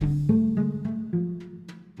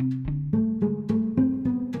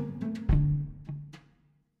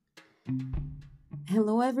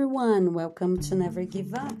everyone, welcome to Never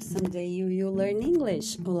Give Up. Someday you will learn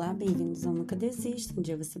English. Olá, bem-vindos ao Nunca Desista. Um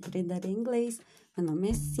dia você aprenderá inglês. Meu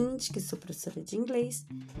nome é Cindy, que sou professora de inglês.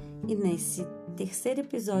 E nesse terceiro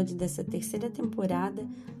episódio dessa terceira temporada,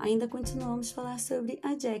 ainda continuamos a falar sobre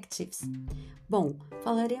adjectives. Bom,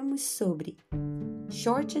 falaremos sobre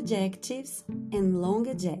short adjectives and long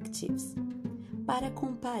adjectives, para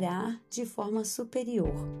comparar de forma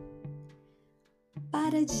superior.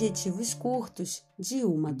 Para adjetivos curtos, de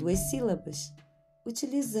 1 a 2 sílabas,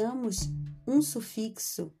 utilizamos um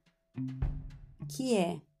sufixo que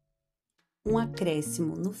é um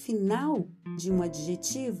acréscimo no final de um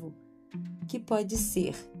adjetivo que pode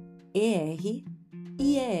ser ER,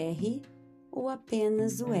 IER ou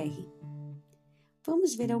apenas o R.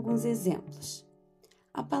 Vamos ver alguns exemplos.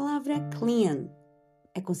 A palavra clean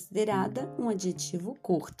é considerada um adjetivo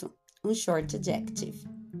curto, um short adjective.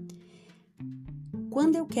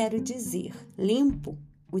 Quando eu quero dizer limpo,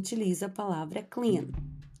 utilizo a palavra clean.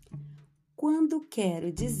 Quando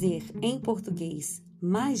quero dizer em português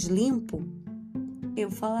mais limpo, eu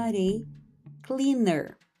falarei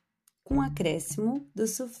cleaner, com acréscimo do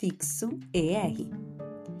sufixo ER.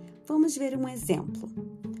 Vamos ver um exemplo.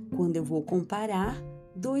 Quando eu vou comparar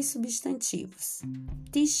dois substantivos,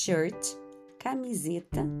 t-shirt,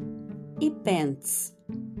 camiseta, e pants,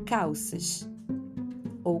 calças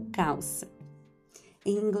ou calça.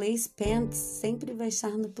 Em inglês, pants sempre vai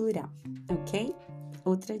estar no plural, ok?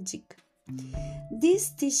 Outra dica. This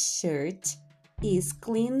t-shirt is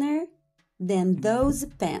cleaner than those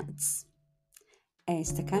pants.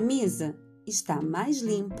 Esta camisa está mais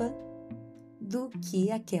limpa do que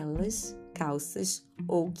aquelas calças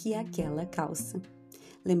ou que aquela calça.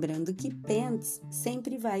 Lembrando que pants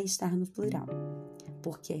sempre vai estar no plural,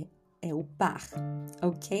 porque é o par,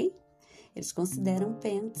 ok? Eles consideram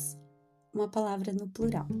pants uma palavra no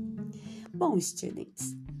plural. Bom,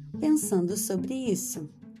 students, pensando sobre isso,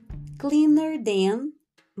 cleaner than,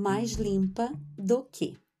 mais limpa do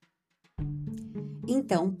que.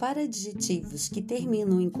 Então, para adjetivos que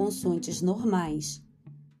terminam em consoantes normais,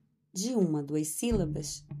 de 1 a 2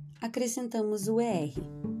 sílabas, acrescentamos o ER.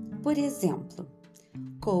 Por exemplo,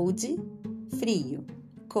 cold, frio,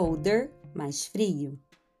 colder, mais frio.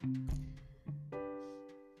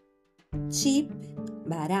 Cheap,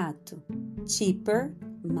 barato, cheaper,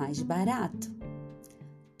 mais barato.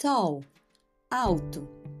 Tall, alto,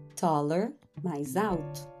 taller, mais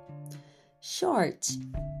alto. Short,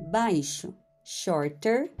 baixo,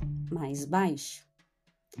 shorter, mais baixo.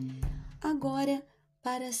 Agora,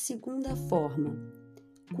 para a segunda forma,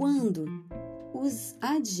 quando os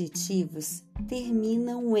adjetivos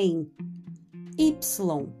terminam em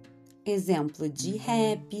Y, exemplo de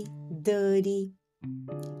happy, dirty,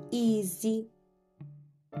 easy,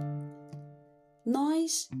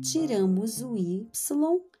 nós tiramos o Y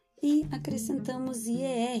e acrescentamos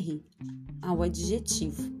IER ao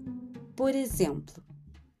adjetivo. Por exemplo,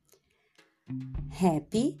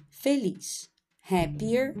 happy, feliz.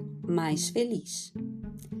 Happier, mais feliz.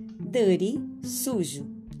 Dirty, sujo.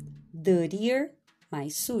 Dirtier,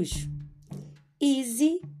 mais sujo.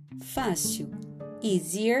 Easy, fácil.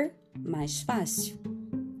 Easier, mais fácil.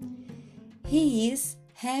 He is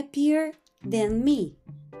happier than me.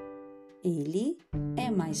 Ele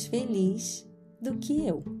é mais feliz do que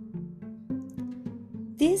eu.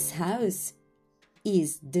 This house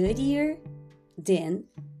is dirtier than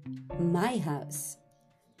my house.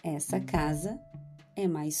 Essa casa é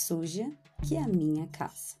mais suja que a minha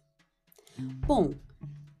casa. Bom,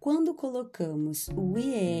 quando colocamos o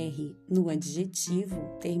IR no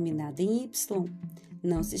adjetivo terminado em Y,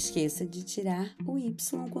 não se esqueça de tirar o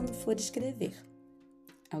Y quando for escrever,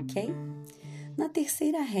 ok? Na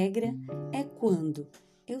terceira regra é quando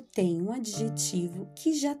eu tenho um adjetivo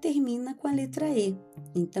que já termina com a letra E,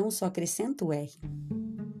 então só acrescento o R.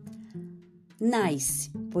 Nice,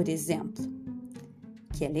 por exemplo,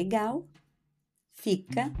 que é legal,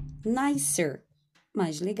 fica nicer,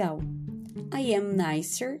 mais legal. I am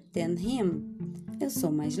nicer than him. Eu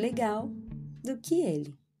sou mais legal do que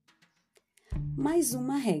ele. Mais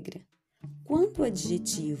uma regra. Quando o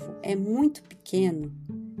adjetivo é muito pequeno,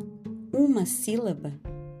 uma sílaba,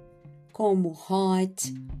 como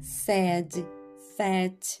hot, sad,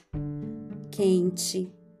 fat,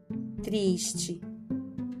 quente, triste,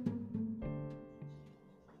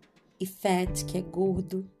 e fat, que é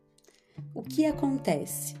gordo, o que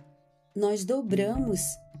acontece? Nós dobramos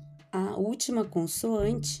a última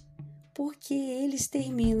consoante porque eles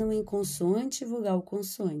terminam em consoante, vogal,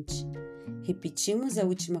 consoante. Repetimos a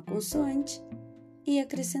última consoante e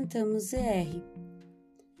acrescentamos ER.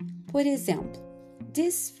 Por exemplo,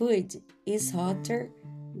 this food is hotter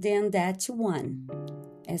than that one.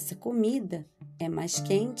 Essa comida é mais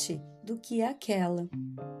quente do que aquela.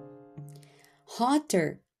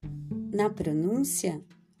 Hotter. Na pronúncia,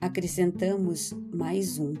 acrescentamos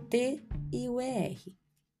mais um T e o ER.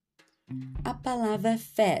 A palavra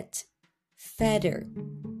fat, fatter.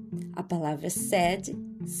 A palavra sad,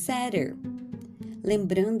 sadder.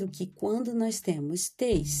 Lembrando que quando nós temos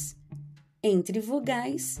T's entre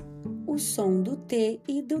vogais, o som do T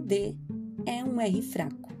e do D é um R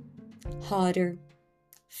fraco. Hotter,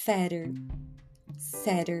 fatter,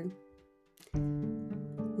 sadder.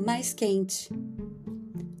 Mais quente,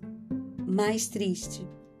 mais triste,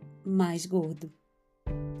 mais gordo.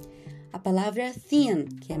 A palavra thin,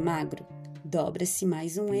 que é magro, dobra-se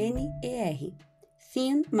mais um N e R.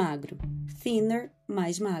 Thin, magro. Thinner,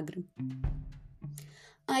 mais magro.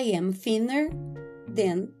 I am thinner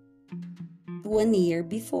than 1 year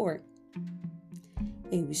before.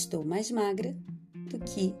 Eu estou mais magra do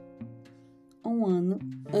que um ano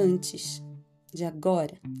antes de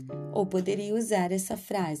agora. Ou poderia usar essa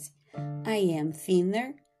frase: I am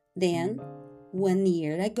thinner than 1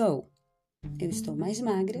 year ago. Eu estou mais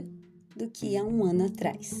magra do que há um ano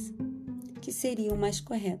atrás, que seria o mais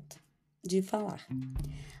correto de falar.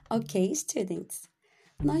 Ok, students?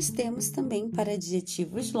 Nós temos também para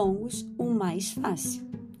adjetivos longos o mais fácil,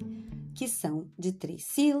 que são de 3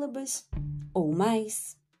 sílabas ou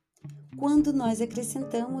mais, quando nós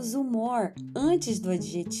acrescentamos o more antes do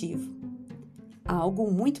adjetivo.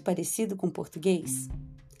 Algo muito parecido com o português.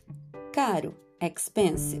 Caro,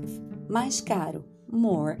 expensive. Mais caro,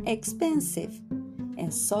 more expensive.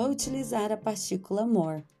 É só utilizar a partícula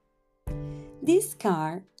more. This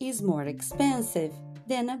car is more expensive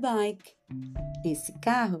than a bike. Esse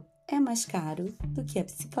carro é mais caro do que a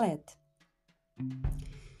bicicleta.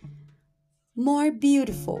 More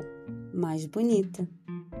beautiful, mais bonita.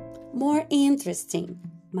 More interesting,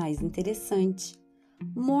 mais interessante.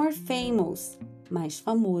 More famous, mais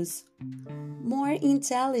famoso. More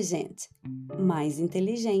intelligent, mais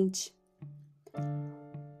inteligente.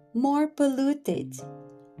 More polluted,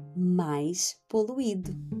 mais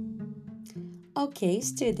poluído. Ok,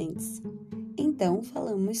 students? Então,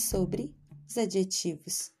 falamos sobre os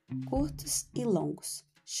adjetivos curtos e longos,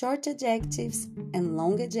 short adjectives and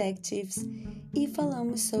long adjectives, e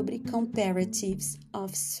falamos sobre comparatives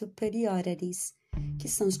of superiorities, que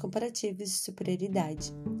são os comparativos de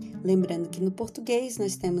superioridade. Lembrando que no português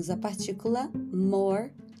nós temos a partícula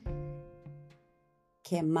more,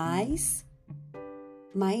 que é mais,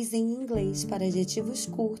 mas em inglês, para adjetivos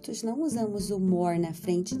curtos, não usamos o more na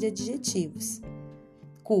frente de adjetivos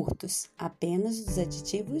curtos, apenas os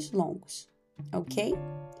adjetivos longos, ok?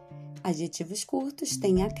 Adjetivos curtos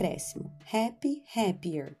têm acréscimo: happy,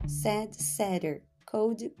 happier, sad, sadder,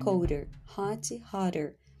 cold, colder, hot,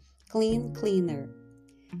 hotter, clean, cleaner.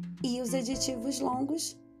 E os adjetivos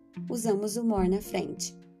longos, usamos o more na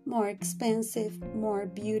frente: more expensive, more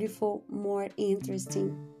beautiful, more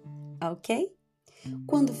interesting, ok?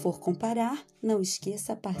 Quando for comparar, não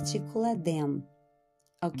esqueça a partícula than,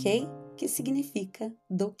 ok? Que significa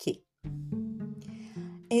do que.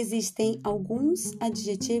 Existem alguns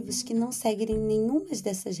adjetivos que não seguem nenhuma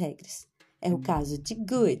dessas regras. É o caso de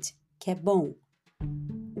good, que é bom.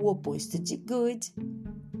 O oposto de good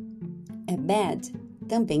é bad,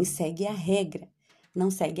 também segue a regra. Não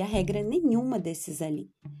segue a regra nenhuma desses ali.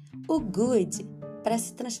 O good, para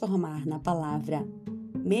se transformar na palavra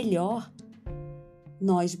melhor,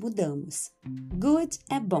 nós mudamos. Good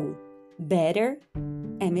é bom, better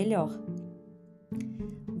é melhor.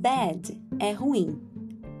 Bad é ruim,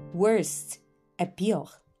 worst é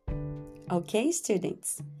pior. Ok,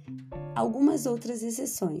 students? Algumas outras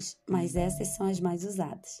exceções, mas essas são as mais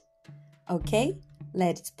usadas. Ok?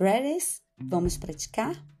 Let's practice. Vamos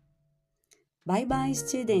praticar? Bye bye,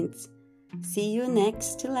 students. See you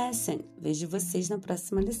next lesson. Vejo vocês na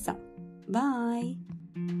próxima lição. Bye!